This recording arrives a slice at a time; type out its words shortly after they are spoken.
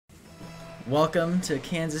Welcome to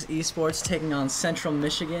Kansas Esports taking on Central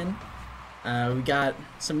Michigan. We got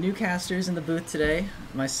some new casters in the booth today.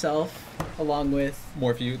 Myself, along with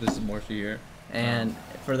Morphew. This is Morphew here. And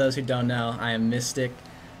for those who don't know, I am Mystic.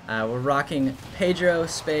 We're rocking Pedro,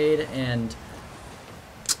 Spade, and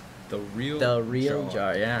the real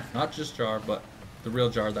Jar. Yeah. Not just Jar, but the real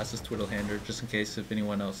Jar. That's his Twitter handle, just in case if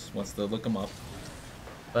anyone else wants to look him up.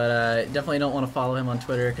 But definitely don't want to follow him on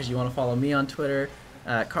Twitter because you want to follow me on Twitter.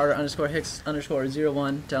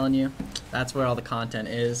 Carter_Hicks_01, telling you that's where all the content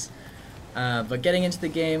is. But getting into the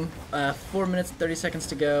game, 4 minutes and 30 seconds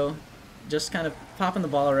to go. Just kind of popping the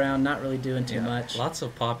ball around, not really doing too much. Lots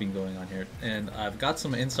of popping going on here, and I've got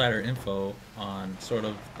some insider info on sort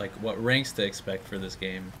of like what ranks to expect for this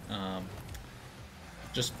game.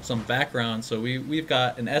 Just some background. So we've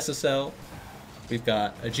got an SSL, we've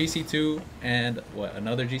got a GC2, and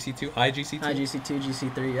another GC2, high GC2, high GC2,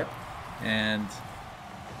 GC3, yep. And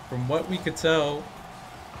from what we could tell,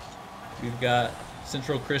 we've got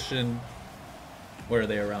Central Christian. What are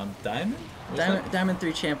they, around Diamond? Diamond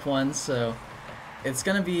 3 Champ 1, so it's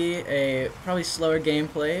going to be a probably slower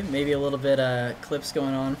gameplay, maybe a little bit clips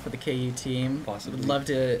going on for the KU team. Possibly. Would love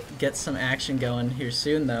to get some action going here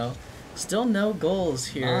soon, though. Still no goals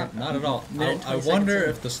here. Not at all. I wonder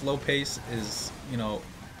if the slow pace is,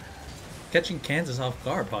 catching Kansas off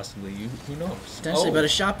guard, possibly. Who knows? Potentially, but a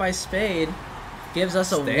shot by Spade gives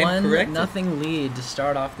us a 1-0 lead to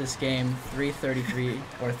start off this game. 3:33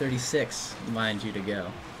 or 36, mind you, to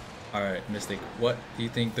go. All right, Mystic, what do you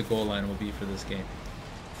think the goal line will be for this game?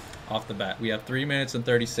 Off the bat, we have 3 minutes and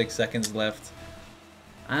 36 seconds left.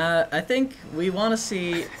 I think we want to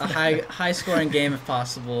see a high-scoring game if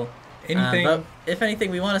possible. But if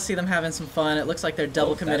anything, we want to see them having some fun. It looks like they're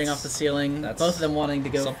double committing off the ceiling. Both of them wanting to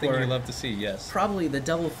go something for you love to see. Yes. Probably the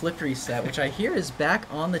double flip reset, which I hear is back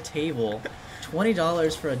on the table.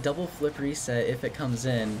 $20 for a double flip reset if it comes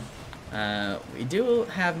in. We do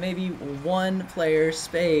have maybe one player,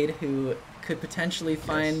 Spade, who could potentially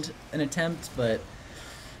find an attempt, but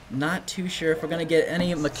not too sure if we're going to get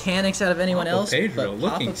any mechanics out of anyone else. Pedro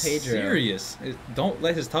looking serious. Don't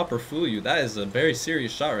let his topper fool you. That is a very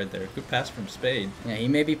serious shot right there. Good pass from Spade. Yeah, he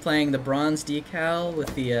may be playing the bronze decal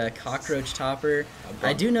with the cockroach topper.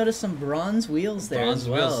 I do notice some bronze wheels there as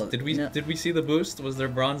well. Did we see the boost? Was there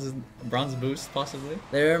bronze boost possibly?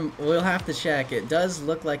 We'll have to check. It does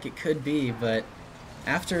look like it could be, but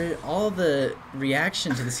after all the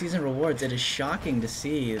reaction to the season rewards, it is shocking to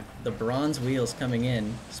see the bronze wheels coming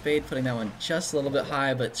in. Spade putting that one just a little bit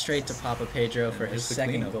high, but straight to Papa Pedro for his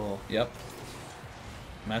second goal. Yep.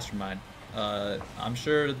 Mastermind. I'm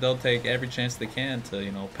sure they'll take every chance they can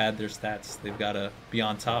to, pad their stats. They've got to be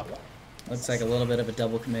on top. Looks like a little bit of a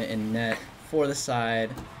double commit in net for the side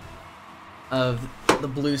of the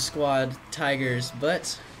blue squad Tigers,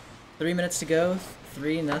 but 3 minutes to go,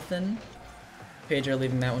 3-0. Pedro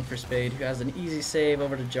leaving that one for Spade, who has an easy save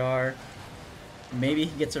over to Jar. Maybe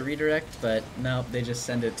he gets a redirect, but no, they just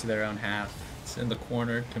send it to their own half. It's in the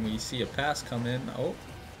corner. Can we see a pass come in? Oh,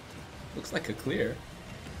 looks like a clear.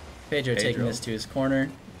 Pedro taking this to his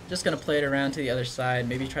corner. Just going to play it around to the other side,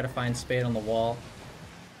 maybe try to find Spade on the wall.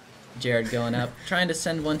 Jared going up, trying to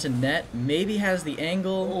send one to net. Maybe has the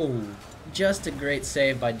angle. Oh. Just a great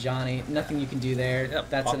save by Johnny. Nothing you can do there. Yep.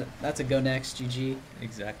 That's a go next, GG.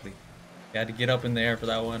 Exactly. You had to get up in the air for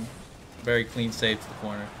that one. Very clean save to the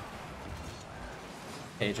corner.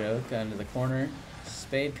 Pedro going to the corner.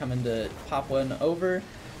 Spade coming to pop one over.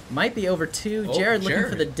 Might be over two. Jared looking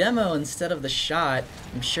for the demo instead of the shot.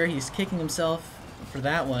 I'm sure he's kicking himself for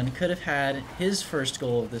that one. Could have had his first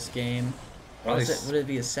goal of this game. Would it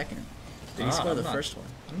be his second? Did he score the first one?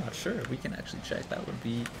 I'm not sure. We can actually check. That would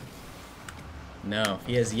be... No,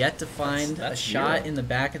 he has yet to find a shot in the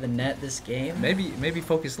back of the net this game. Maybe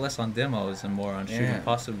focus less on demos and more on shooting,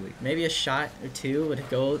 possibly. Maybe a shot or two would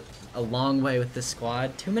go a long way with this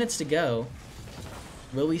squad. 2 minutes to go.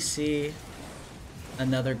 Will we see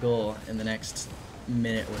another goal in the next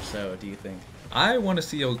minute or so, do you think? I want to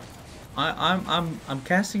see I'm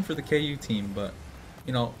casting for the KU team, but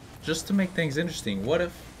just to make things interesting, what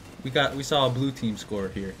if we saw a blue team score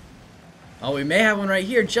here? Oh, we may have one right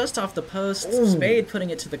here, just off the post. Ooh. Spade putting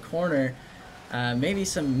it to the corner. Maybe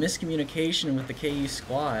some miscommunication with the KU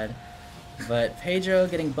squad. But Pedro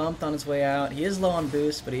getting bumped on his way out. He is low on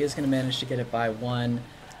boost, but he is going to manage to get it by one.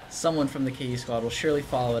 Someone from the KU squad will surely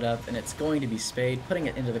follow it up, and it's going to be Spade putting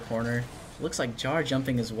it into the corner. Looks like Jar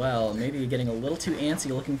jumping as well. Maybe getting a little too antsy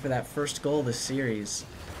looking for that first goal this series.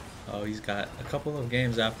 Oh, he's got a couple of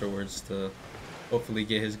games afterwards to hopefully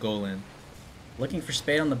get his goal in. Looking for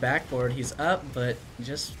Spade on the backboard. He's up, but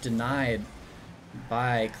just denied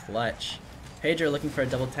by Clutch. Pedro looking for a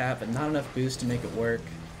double tap, but not enough boost to make it work.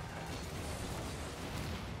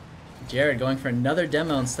 Jared going for another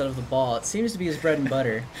demo instead of the ball. It seems to be his bread and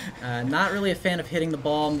butter. Not really a fan of hitting the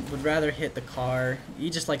ball, would rather hit the car. He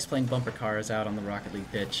just likes playing bumper cars out on the Rocket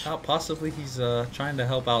League pitch. Possibly he's trying to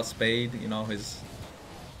help out Spade, you know, his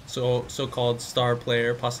so-called star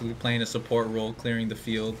player, possibly playing a support role, clearing the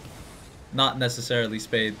field. Not necessarily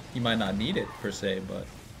Spade. He might not need it, per se, but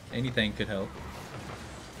anything could help.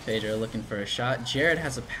 Pedro looking for a shot. Jared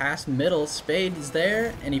has a pass middle. Spade is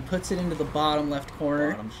there, and he puts it into the bottom left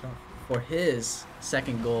corner. Bottom shot. For his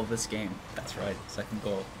second goal of this game. That's right, second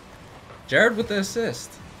goal. Jared with the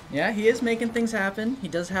assist. Yeah, he is making things happen. He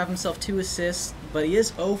does have himself 2 assists, but he is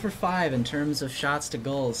 0 for 5 in terms of shots to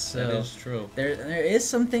goals. So that is true. There is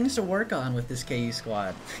some things to work on with this KU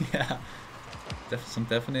squad. Yeah, some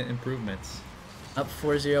definite improvements. Up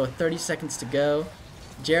 4-0 with 30 seconds to go.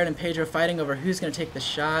 Jared and Pedro fighting over who's going to take the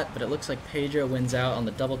shot, but it looks like Pedro wins out on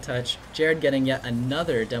the double touch. Jared getting yet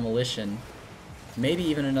another demolition. Maybe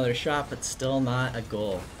even another shot, but still not a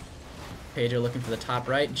goal. Pedro looking for the top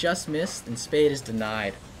right, just missed, and Spade is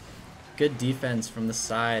denied. Good defense from the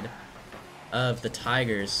side of the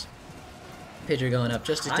Tigers. Pedro going up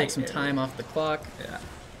just to take some time off the clock. Yeah.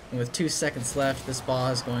 And with 2 seconds left, this ball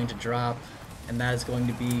is going to drop, and that is going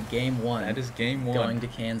to be game 1. That is game 1. Going to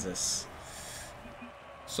Kansas.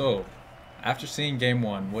 So, after seeing game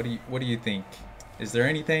 1, what do you think? Is there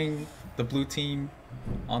anything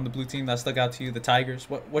on the blue team that stuck out to you? The Tigers,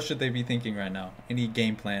 what should they be thinking right now? Any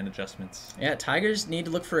game plan adjustments? Yeah, Tigers need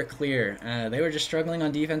to look for a clear. They were just struggling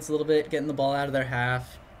on defense a little bit, getting the ball out of their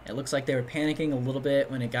half. It looks like they were panicking a little bit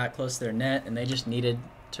when it got close to their net, and they just needed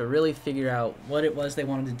to really figure out what it was they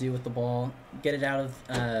wanted to do with the ball, get it out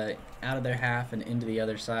of their half and into the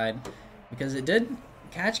other side, because it did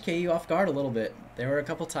catch KU off guard a little bit. There were a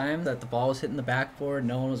couple times that the ball was hitting the backboard,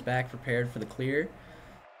 no one was back prepared for the clear.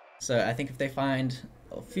 So I think if they find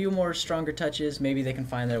a few more stronger touches, maybe they can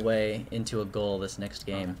find their way into a goal this next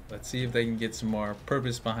game. Let's see if they can get some more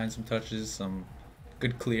purpose behind some touches, some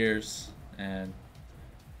good clears, and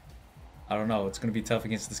I don't know, it's going to be tough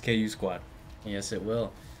against this KU squad. Yes, it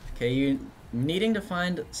will. KU needing to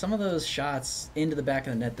find some of those shots into the back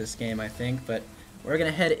of the net this game, I think, but we're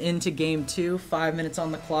going to head into game 2, 5 minutes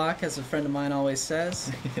on the clock, as a friend of mine always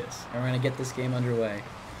says. Yes. And we're going to get this game underway.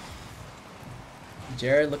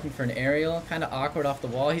 Jared looking for an aerial, kind of awkward off the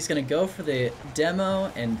wall. He's going to go for the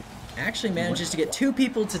demo and actually manages to get 2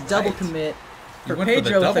 people to double commit for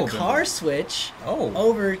Pedro with a car switch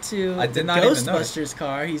over to the Ghostbusters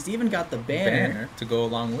car. He's even got the banner to go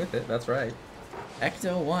along with it. That's right.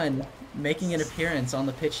 Ecto-1 making an appearance on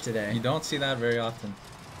the pitch today. You don't see that very often.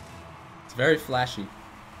 It's very flashy.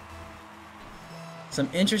 Some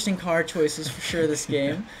interesting car choices for sure this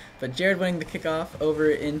game. But Jared winning the kickoff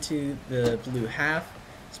over into the blue half.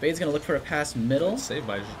 Spade's going to look for a pass middle. Saved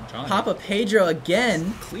by Johnny. Papa Pedro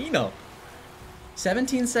again. Cleanup.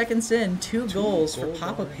 17 seconds in, 2 goals for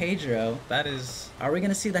Papa Pedro. That is... Are we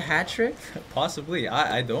going to see the hat trick? Possibly.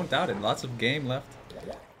 I don't doubt it. Lots of game left.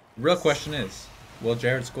 Real question is, will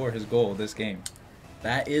Jared score his goal this game?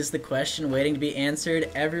 That is the question waiting to be answered.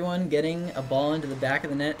 Everyone getting a ball into the back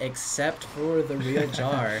of the net except for the real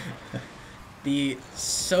Jar. The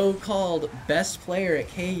so-called best player at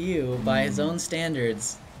KU by his own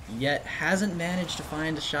standards, yet hasn't managed to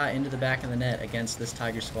find a shot into the back of the net against this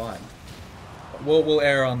Tiger squad. We'll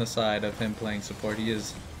err on the side of him playing support. He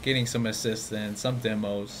is getting some assists and some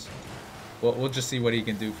demos. We'll just see what he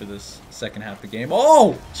can do for this second half of the game.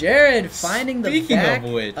 Oh! Jared finding the back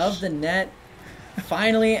of, of the net.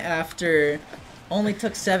 Finally, after only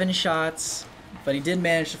took 7 shots, but he did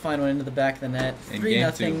manage to find one into the back of the net.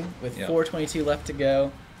 3-0 with 4:22 left to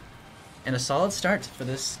go. And a solid start for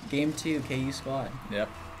this Game 2 KU squad. Yep.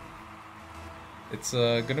 It's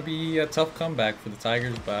going to be a tough comeback for the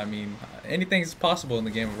Tigers, but I mean, anything is possible in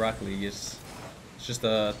the game of Rocket League. It's just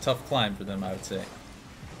a tough climb for them, I would say.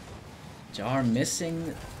 Jar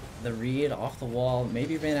missing the read off the wall.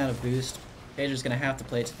 Maybe ran out of boost. Pedro's going to have to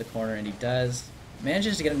play it to the corner, and he does.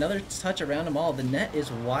 Manages to get another touch around them all. The net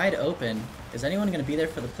is wide open. Is anyone going to be there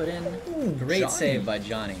for the put-in? Great save by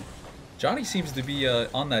Johnny. Johnny seems to be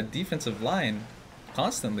on that defensive line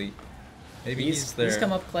constantly. Maybe he's there. He's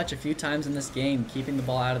come up clutch a few times in this game, keeping the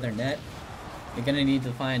ball out of their net. You're going to need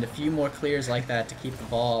to find a few more clears like that to keep the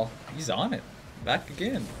ball. He's on it. Back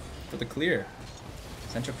again for the clear.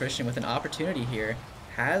 Central Christian with an opportunity here.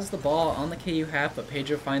 Has the ball on the KU half, but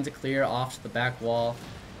Pedro finds a clear off to the back wall.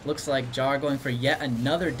 Looks like Jar going for yet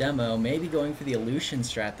another demo, maybe going for the Illusion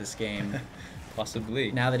strat this game.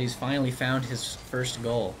 Possibly. Now that he's finally found his first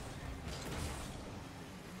goal.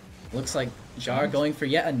 Looks like Jar going for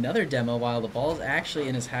yet another demo while the ball's actually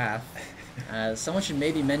in his half. Someone should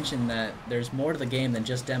maybe mention that there's more to the game than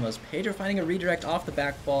just demos. Pedro finding a redirect off the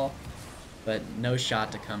back ball, but no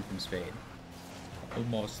shot to come from Spade.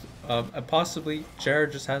 Almost. Possibly,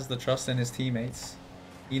 Jared just has the trust in his teammates.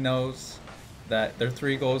 He knows that they're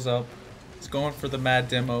 3 goals up. He's going for the mad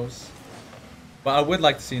demos. But I would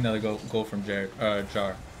like to see another goal from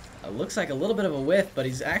Jar. Looks like a little bit of a whiff, but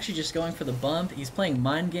he's actually just going for the bump. He's playing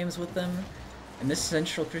mind games with them, and this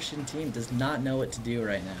Central Christian team does not know what to do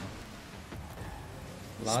right now.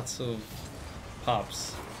 Lots of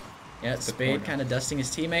pops. Yeah, Spade kind of dusting his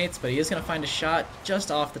teammates, but he is going to find a shot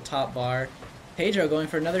just off the top bar. Pedro going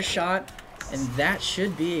for another shot, and that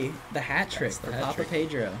should be the hat trick for Papa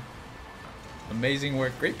Pedro. Amazing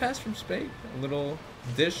work. Great pass from Spade. A little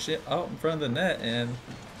dish out in front of the net, and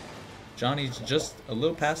Johnny's just a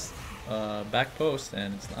little past back post,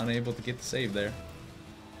 and it's unable to get the save there.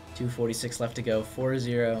 2:46 left to go,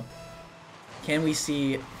 4-0. Can we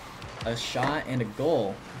see a shot and a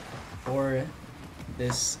goal for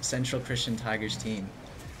this Central Christian Tigers team?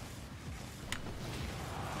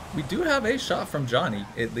 We do have a shot from Johnny,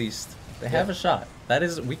 at least. They have a shot. That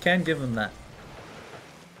is, we can give them that.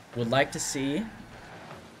 Would like to see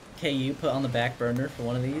KU put on the back burner for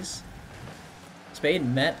one of these. Spade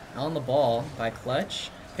met on the ball by Clutch.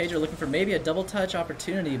 Pedro looking for maybe a double touch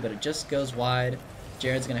opportunity, but it just goes wide.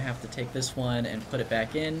 Jared's going to have to take this one and put it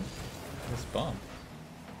back in. This bomb.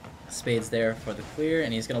 Spade's there for the clear,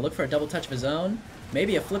 and he's going to look for a double touch of his own.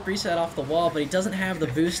 Maybe a flip reset off the wall, but he doesn't have the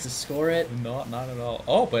boost to score it. No, not at all.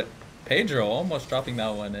 Oh, but Pedro almost dropping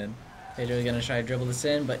that one in. Pedro's going to try to dribble this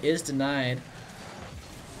in, but is denied,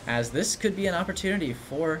 as this could be an opportunity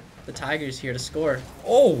for the Tigers here to score.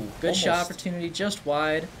 Oh, good almost. Shot opportunity just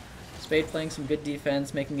wide. Spade playing some good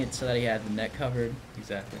defense, making it so that he had the net covered.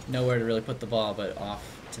 Exactly. Nowhere to really put the ball, but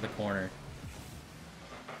off to the corner.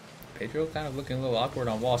 Pedro kind of looking a little awkward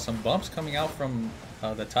on wall. Some bumps coming out from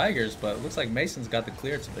the Tigers, but it looks like Mason's got the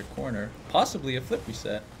clear to their corner. Possibly a flip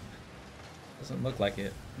reset. Doesn't look like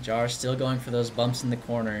it. Jar still going for those bumps in the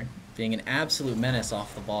corner, being an absolute menace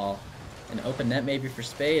off the ball. An open net maybe for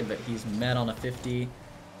Spade, but he's met on a 50,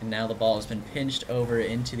 and now the ball has been pinched over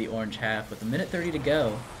into the orange half with 1:30 to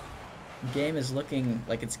go. The game is looking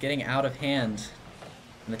like it's getting out of hand,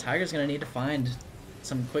 and the Tigers are going to need to find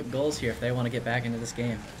some quick goals here if they want to get back into this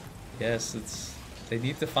game. Yes, they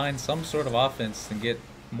need to find some sort of offense and get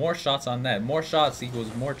more shots on net. More shots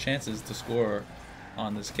equals more chances to score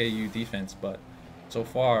on this KU defense, but so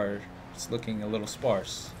far it's looking a little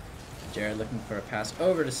sparse. Jared looking for a pass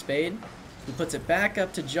over to Spade, who puts it back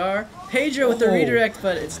up to Jar. Pedro with the redirect,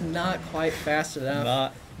 but it's not quite fast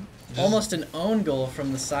enough. Almost an own goal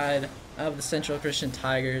from the side of the Central Christian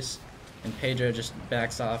Tigers, and Pedro just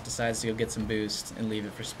backs off, decides to go get some boost, and leave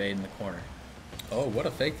it for Spade in the corner. Oh, what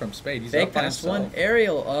a fake from Spade. He's fake pass, one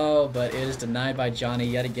aerial. Oh, but it is denied by Johnny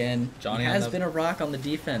yet again. Johnny he has been a rock on the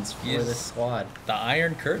defense for this squad. The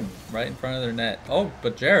Iron Curtain right in front of their net. Oh,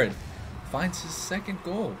 but Jared finds his second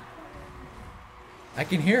goal. I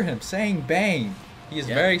can hear him saying bang. He is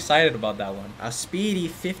very excited about that one. A speedy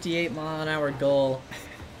 58-mile-an-hour goal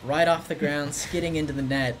right off the ground, skidding into the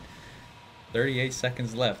net. 38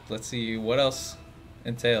 seconds left. Let's see what else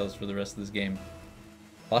entails for the rest of this game.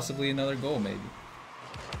 Possibly another goal, maybe.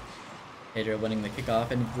 Pedro winning the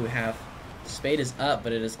kickoff in blue half. Spade is up,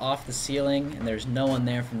 but it is off the ceiling, and there's no one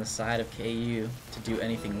there from the side of KU to do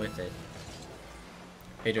anything with it.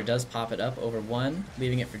 Pedro does pop it up over one,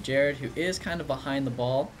 leaving it for Jared, who is kind of behind the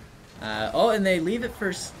ball. And they leave it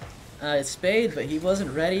for Spade, but he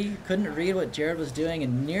wasn't ready, couldn't read what Jared was doing,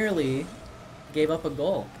 and nearly gave up a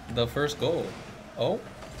goal. The first goal. Oh.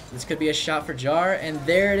 This could be a shot for Jar, and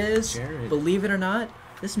there it is. Jared. Believe it or not,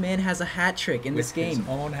 this man has a hat trick in this game. His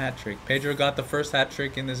own hat trick. Pedro got the first hat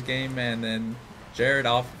trick in this game, and then Jared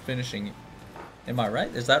off finishing. Am I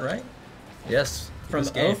right? Is that right? Yes. From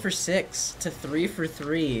 0 for 6 to 3 for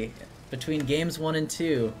 3 between games 1 and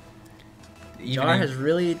 2. Jar has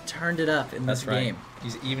really turned it up in this game.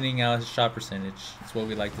 He's evening out his shot percentage. That's what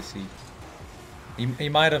we like to see. He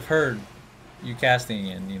might have heard you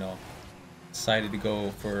casting and, decided to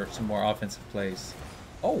go for some more offensive plays.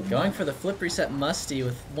 Oh, going for the flip reset Musty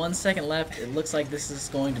with 1 second left. It looks like this is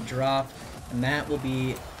going to drop, and that will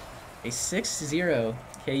be a 6-0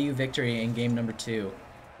 KU victory in game number 2.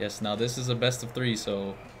 Yes, now this is a best of 3,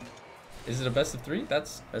 so is it a best of 3?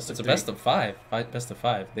 It's a best of 5. Best of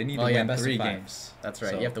 5. They need to win 3 games. That's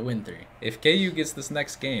right. So you have to win 3. If KU gets this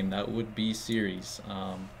next game, that would be series.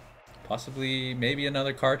 Possibly, maybe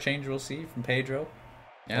another car change we'll see from Pedro.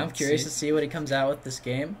 Yeah, I'm curious to see what he comes out with this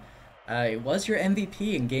game. It was your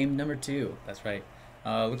MVP in game number 2. That's right.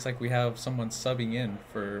 Looks like we have someone subbing in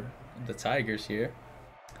for the Tigers here.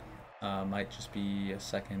 Might just be a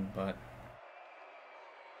second, but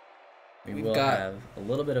we will have a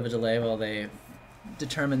little bit of a delay while they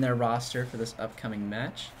determine their roster for this upcoming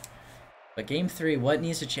match. But game 3, what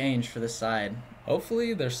needs to change for this side?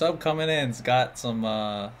 Hopefully their sub coming in's got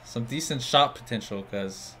some decent shot potential,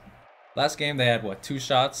 because last game they had, what, 2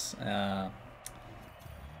 shots?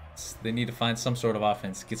 They need to find some sort of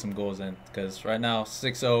offense, get some goals in, because right now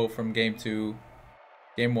 6-0 from game 2.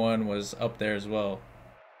 Game 1 was up there as well.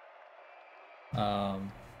 Let's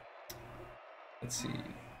see.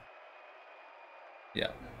 Yeah.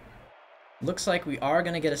 Looks like we are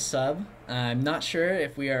going to get a sub. I'm not sure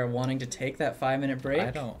if we are wanting to take that 5-minute break.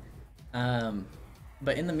 I don't.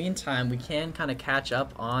 But in the meantime, we can kind of catch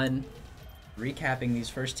up on recapping these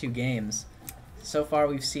first 2 games. So far,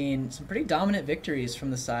 we've seen some pretty dominant victories from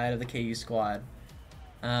the side of the KU squad.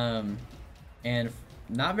 And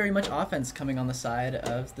not very much offense coming on the side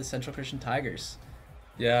of the Central Christian Tigers.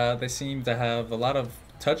 Yeah, they seem to have a lot of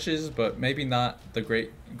touches, but maybe not the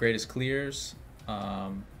greatest clears.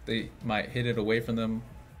 They might hit it away from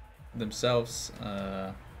themselves.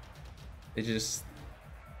 They just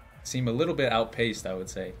seem a little bit outpaced, I would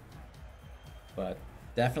say. But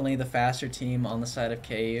definitely the faster team on the side of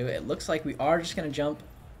KU. It looks like we are just going to jump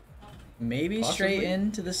maybe possibly straight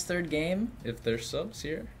into this 3rd game. If there's subs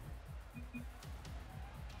here.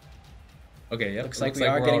 Okay, yeah. Looks like we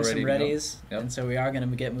are getting some readies, and so we are going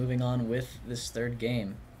to get moving on with this 3rd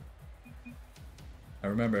game. I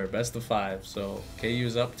remember, best of 5, so KU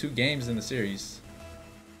is up 2 games in the series.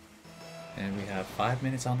 And we have 5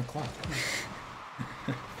 minutes on the clock.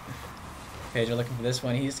 Pedro looking for this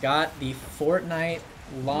one. He's got the Fortnite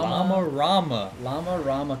Llama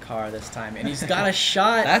Rama car this time, and he's got a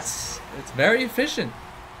shot. It's very efficient.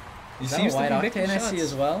 He seems White Octane I see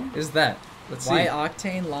as well. Is that? Let's see. White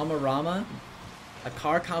Octane Llama Rama, a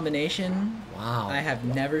car combination. Wow. I have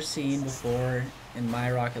never seen before in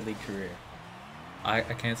my Rocket League career. I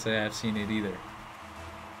can't say I've seen it either.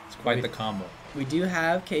 It's quite the combo. We do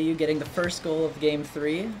have KU getting the first goal of game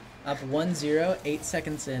 3, up 1-0, 8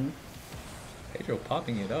 seconds in. Pedro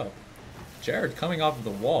popping it up. Jared coming off of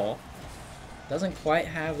the wall. Doesn't quite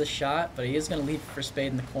have the shot, but he is going to leap for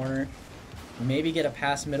Spade in the corner. Maybe get a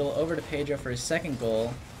pass middle over to Pedro for his 2nd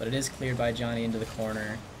goal, but it is cleared by Johnny into the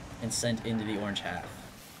corner and sent into the orange half.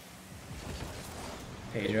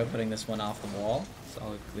 Pedro putting this one off the wall.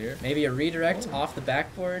 Solid clear. Maybe a redirect off the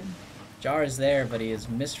backboard. Jar is there, but he has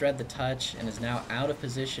misread the touch and is now out of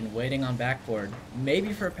position, waiting on backboard.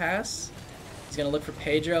 Maybe for a pass. He's going to look for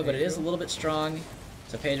Pedro, but it is a little bit strong.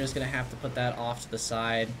 So Pedro's going to have to put that off to the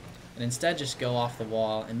side and instead just go off the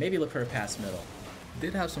wall and maybe look for a pass middle.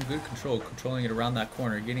 Did have some good controlling it around that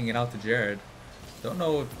corner, getting it out to Jared. Don't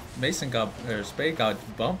know if Spade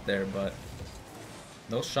got bumped there, but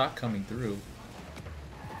no shot coming through.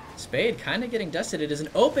 Spade kind of getting dusted. It is an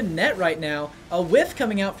open net right now. A whiff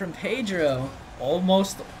coming out from Pedro.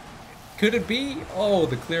 Almost. Could it be? Oh,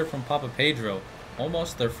 the clear from Papa Pedro.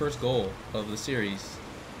 Almost their first goal of the series.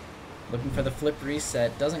 Looking for the flip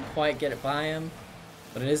reset. Doesn't quite get it by him.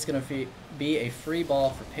 But it is going to be a free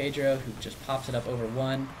ball for Pedro, who just pops it up over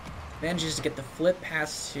 1. Manages to get the flip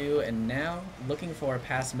pass to, and now looking for a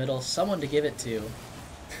pass middle. Someone to give it to.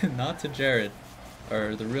 Not to Jared.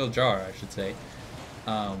 Or the real Jar, I should say.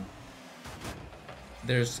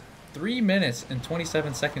 There's 3 minutes and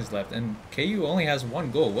 27 seconds left, and KU only has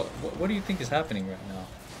 1 goal. What do you think is happening right now?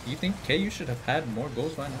 Do you think KU should have had more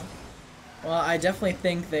goals right now? Well, I definitely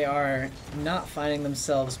think they are not finding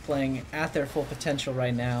themselves playing at their full potential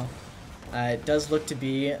right now. It does look to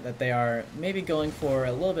be that they are maybe going for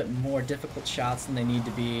a little bit more difficult shots than they need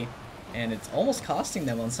to be, and it's almost costing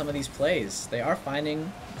them on some of these plays. They are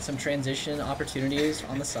finding some transition opportunities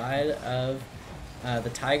on the side of the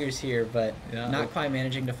Tigers here, but not quite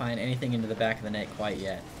managing to find anything into the back of the net quite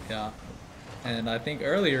yet. Yeah, and I think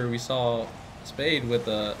earlier we saw Spade with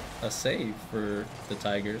a save for the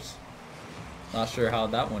Tigers. Not sure how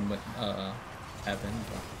that one happened.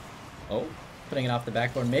 But... Oh, putting it off the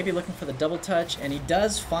backboard, maybe looking for the double touch, and he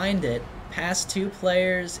does find it past 2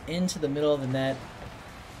 players into the middle of the net.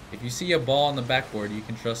 If you see a ball on the backboard, you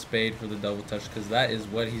can trust Spade for the double touch, because that is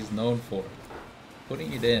what he's known for.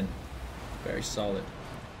 Putting it in. Very solid.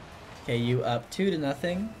 KU up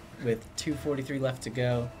 2-0 with 2:43 left to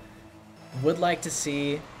go. Would like to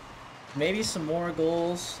see maybe some more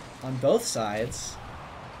goals on both sides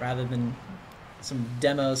rather than some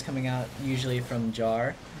demos coming out usually from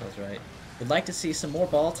Jar. That's right. Would like to see some more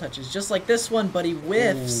ball touches just like this one, but he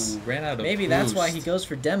whiffs. Ooh, ran out of Maybe boost. That's why he goes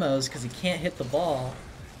for demos, because he can't hit the ball.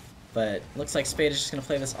 But looks like Spade is just going to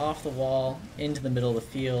play this off the wall into the middle of the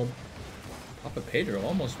field. Papa Pedro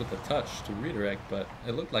almost with the touch to redirect, but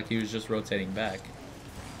it looked like he was just rotating back.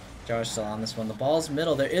 Jar's still on this one. The ball's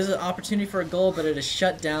middle. There is an opportunity for a goal, but it is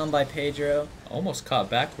shut down by Pedro. Almost caught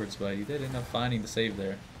backwards, but he did end up finding the save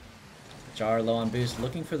there. Jar low on boost,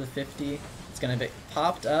 looking for the 50. It's going to be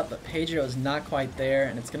popped up, but Pedro is not quite there,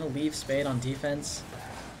 and it's going to leave Spade on defense,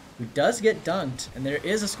 who does get dunked, and there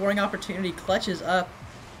is a scoring opportunity. Clutches up,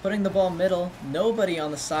 putting the ball middle. Nobody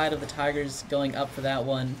on the side of the Tigers going up for that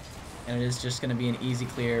one, and it is just going to be an easy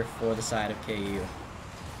clear for the side of KU.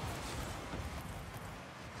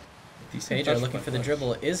 Pedro looking for the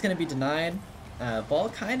dribble is going to be denied. Ball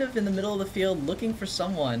kind of in the middle of the field, looking for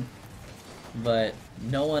someone, but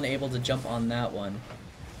no one able to jump on that one.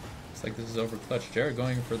 Looks like this is over clutch. Jared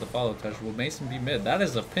going for the follow touch. Will Mason be mid? That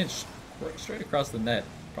is a pinch straight across the net.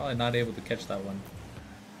 Probably not able to catch that one,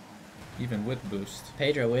 even with boost.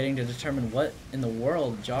 Pedro waiting to determine what in the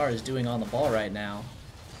world Jar is doing on the ball right now.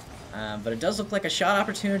 But it does look like a shot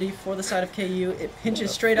opportunity for the side of KU. It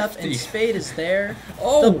pinches straight up, and Spade is there.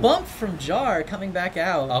 Oh! The bump from Jar coming back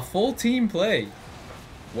out. A full team play.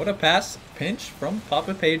 What a pass. Pinch from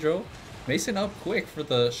Papa Pedro. Mason up quick for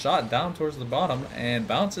the shot down towards the bottom and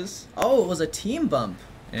bounces. Oh, it was a team bump.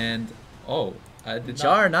 And, oh, I did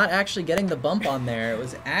Jar not actually getting the bump on there. It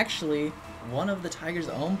was actually one of the Tigers'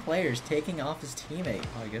 own players taking off his teammate.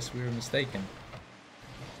 Oh, I guess we were mistaken.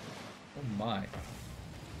 Oh my.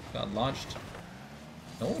 Got launched.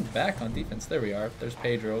 No one back on defense. There we are. There's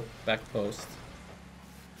Pedro. Back post.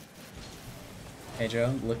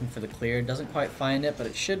 Pedro looking for the clear. Doesn't quite find it, but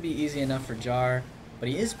it should be easy enough for Jar. But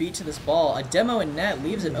he is beat to this ball. A demo in net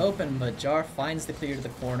leaves it open, but Jar finds the clear to the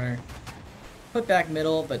corner. Put back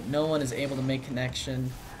middle, but no one is able to make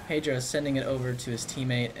connection. Pedro is sending it over to his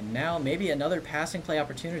teammate, and now maybe another passing play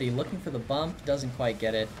opportunity. Looking for the bump. Doesn't quite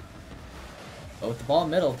get it. But with the ball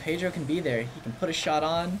middle, Pedro can be there. He can put a shot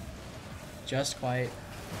on, just quite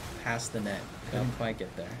past the net. Couldn't quite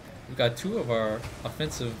get there. We've got two of our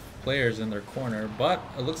offensive players in their corner, but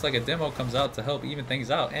it looks like a demo comes out to help even things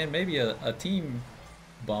out, and maybe a team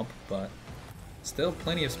bump, but still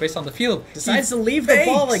plenty of space on the field. Decides to leave the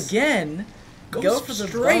ball again. Go for the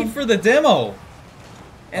straight bump for the demo.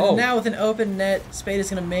 And now with an open net, Spade is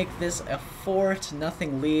going to make this a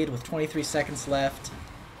 4-0 lead with 23 seconds left.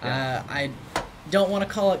 Yeah. I don't want to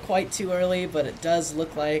call it quite too early, but it does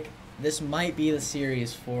look like this might be the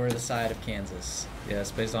series for the side of Kansas. Yes,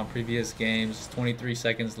 based on previous games, 23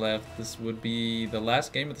 seconds left. This would be the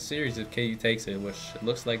last game of the series if KU takes it, which it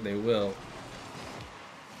looks like they will.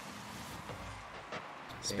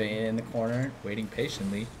 Spade in the corner. Waiting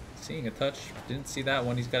patiently. Seeing a touch. Didn't see that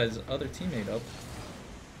one. He's got his other teammate up.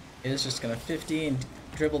 Is just going to 50 and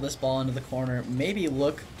dribble this ball into the corner. Maybe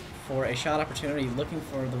look for a shot opportunity. Looking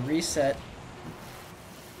for the reset.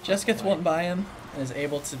 Just gets one by him and is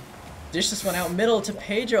able to dish this one out middle to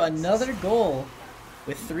Pedro. Another goal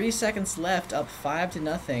with 3 seconds left, up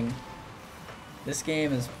 5-0. This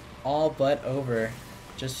game is all but over.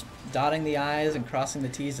 Just dotting the I's and crossing the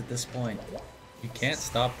T's at this point. You can't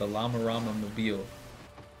stop the Llama Rama Mobile.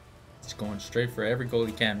 He's going straight for every goal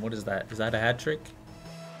he can. What is that? Is that a hat trick?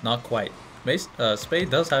 Not quite. Spade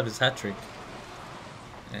does have his hat trick.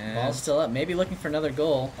 And ball's still up. Maybe looking for another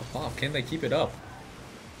goal. A pop. Can they keep it up?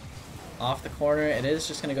 Off the corner. It is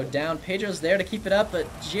just going to go down. Pedro's there to keep it up, but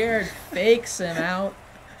Jared fakes him out.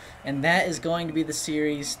 And that is going to be the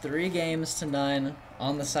series. 3-0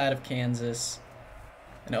 on the side of Kansas.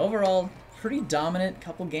 And overall, pretty dominant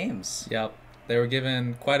couple games. Yep. They were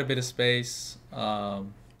given quite a bit of space.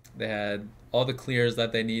 They had all the clears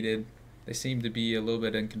that they needed. They seemed to be a little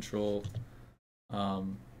bit in control.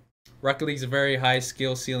 Rocket League's a very high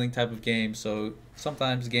skill ceiling type of game, so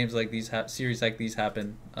sometimes games like these, series like these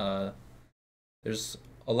happen. There's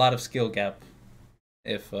a lot of skill gap.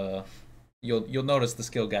 If you'll notice the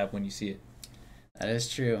skill gap when you see it. That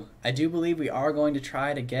is true. I do believe we are going to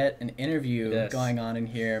try to get an interview going on in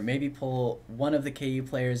here. Maybe pull one of the KU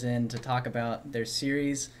players in to talk about their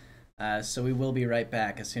series. So we will be right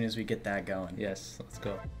back as soon as we get that going. Yes, let's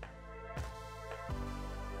go.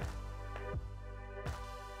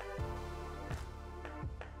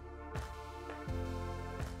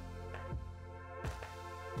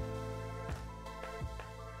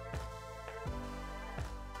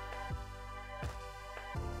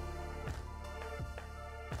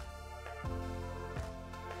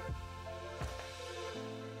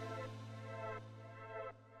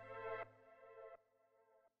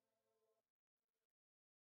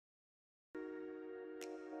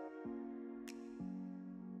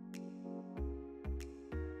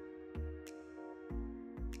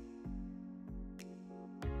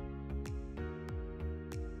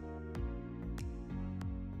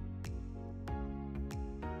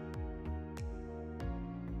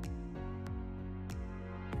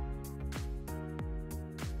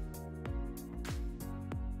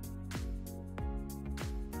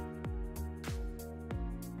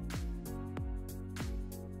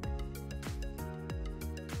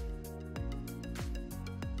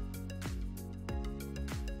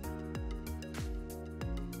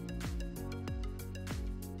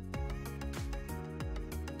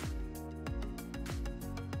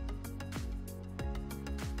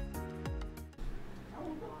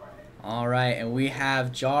 All right, and we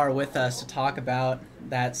have Jar with us to talk about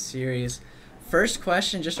that series. First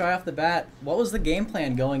question, just right off the bat, what was the game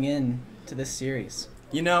plan going in to this series?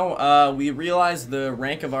 You know, we realized the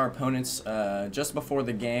rank of our opponents just before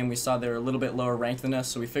the game. We saw they were a little bit lower ranked than us,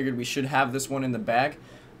 so we figured we should have this one in the bag.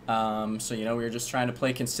 So, you know, we were just trying to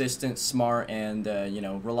play consistent, smart, and, you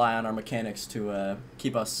know, rely on our mechanics to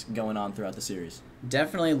keep us going on throughout the series.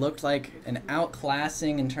 Definitely looked like an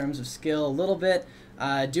outclassing in terms of skill a little bit.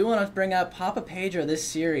 I do want to bring up Papa Pedro this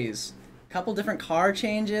series. A couple different car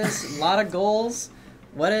changes, a lot of goals.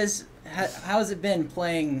 How has it been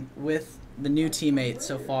playing with the new teammate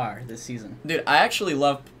so far this season? Dude, I actually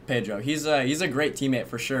love Pedro. He's a great teammate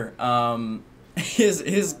for sure.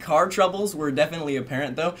 His car troubles were definitely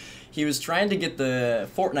apparent though. He was trying to get the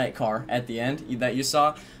Fortnite car at the end that you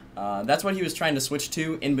saw. That's what he was trying to switch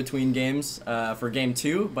to in between games for game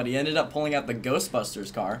 2, but he ended up pulling out the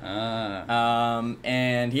Ghostbusters car.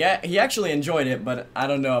 And he actually enjoyed it, but I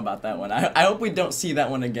don't know about that one. I hope we don't see that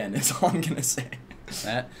one again, is all I'm going to say.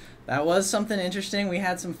 That was something interesting. We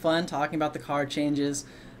had some fun talking about the car changes.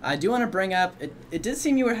 I do want to bring up, it did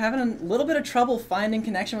seem you were having a little bit of trouble finding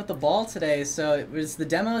connection with the ball today, so was the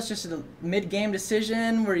demos just a mid-game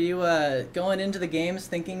decision? Were you going into the games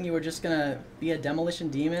thinking you were just going to be a demolition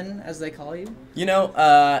demon, as they call you? You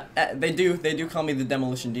know, they do call me the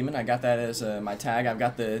Demolition Demon. I got that as my tag. I've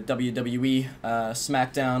got the WWE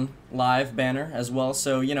SmackDown Live banner as well,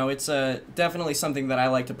 so, you know, it's definitely something that I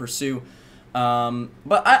like to pursue.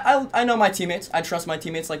 But I know my teammates. I trust my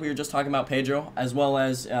teammates, like we were just talking about Pedro, as well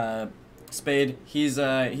as Spade. He's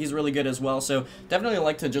really good as well. So definitely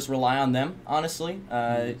like to just rely on them, honestly.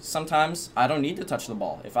 Sometimes I don't need to touch the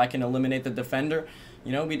ball. If I can eliminate the defender,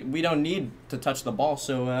 you know, we don't need to touch the ball.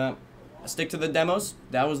 So stick to the demos.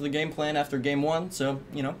 That was the game plan after game 1. So,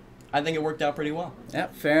 you know, I think it worked out pretty well.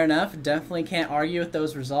 Yep, fair enough. Definitely can't argue with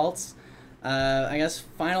those results. I guess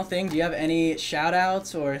final thing, do you have any shout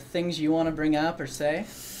outs or things you want to bring up or say?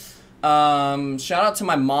 Shout out to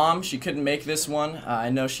my mom. She couldn't make this one. I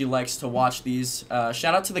know she likes to watch these.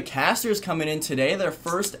 Shout out to the casters coming in today. Their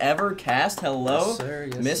first ever cast. Hello. Yes, sir.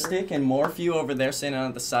 Yes, Mystic sir. and Morphew over there sitting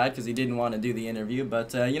on the side because he didn't want to do the interview.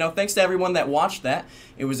 But, you know, thanks to everyone that watched that.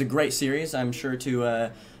 It was a great series, I'm sure, to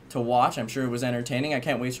watch. I'm sure it was entertaining. I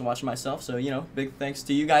can't wait to watch it myself. So, you know, big thanks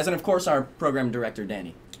to you guys. And, of course, our program director,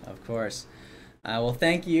 Danny. Of course. Well,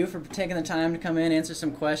 thank you for taking the time to come in, answer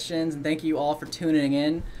some questions, and thank you all for tuning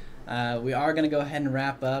in. We are going to go ahead and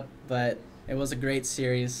wrap up, but it was a great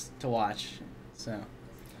series to watch. So,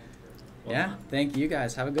 yeah, thank you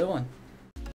guys. Have a good one.